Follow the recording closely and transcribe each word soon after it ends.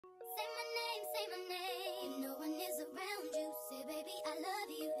my name. If no one is around you, say baby I love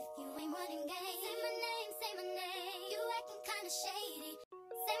you. If you ain't running game, say my name, say my name. You acting kinda shady.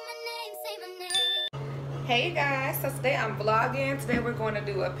 Say my name, say my name. Hey guys, so today I'm vlogging. Today we're going to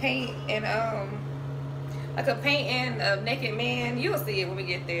do a paint and like a painting of naked man. You'll see it when we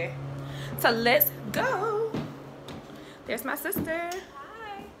get there. So let's go. There's my sister.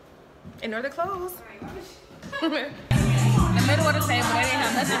 Hi. In other clothes. In the middle of the table, they didn't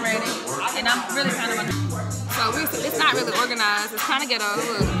have nothing ready, and I'm really kind of so it's not really organized. It's kind of ghetto.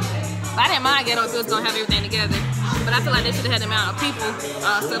 Look, but I didn't mind ghetto if it was gonna have everything together. But I feel like they should have had the amount of people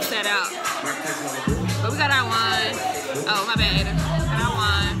stuff set out. But we got our wine. Oh my bad, Ada. Got our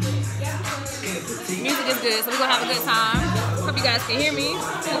wine. Music is good, so we're gonna have a good time. Hope you guys can hear me.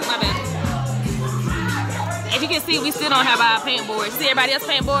 Oh, my bad. As you can see, we still don't have our paint board. You see everybody else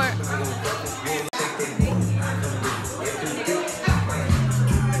paint board?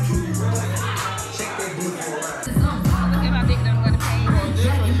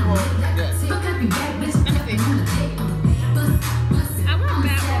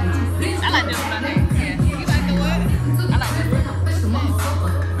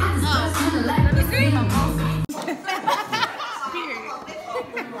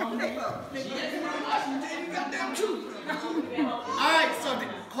 Alright, so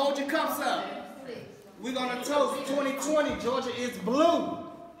hold your cups up. We're gonna toast 2020. Georgia is blue.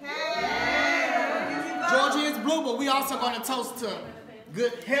 Georgia is blue, but we also gonna toast to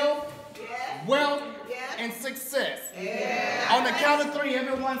good health, wealth, and success. On the count of three,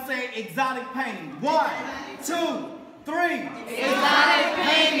 everyone say exotic painting. 1, 2, 3. Exotic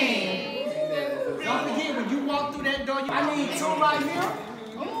painting. Don't forget, when you walk through that door, I need 2 right here.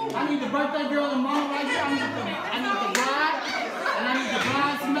 I need the birthday girl and mom right here. I need the bride, and I need the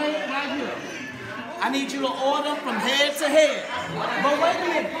bridesmaid right here. I need you to order from head to head. But wait a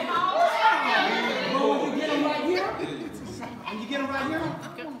minute. But when you get them right here, I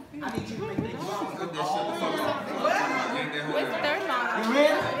need you to make that wrong. What's the third one? You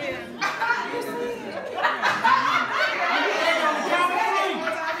ready?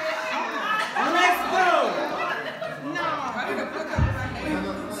 Let's go.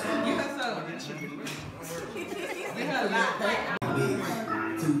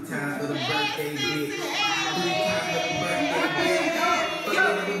 Two times for the birthday bitch. 3 times for the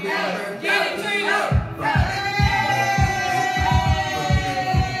birthday bitch. Get it, Trina.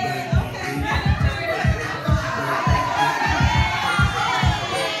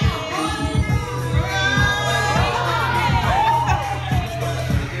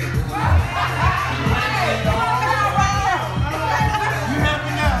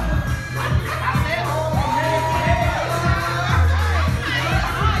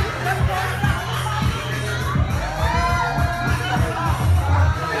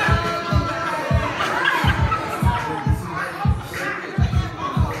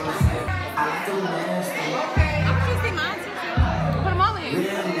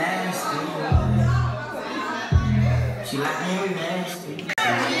 She like me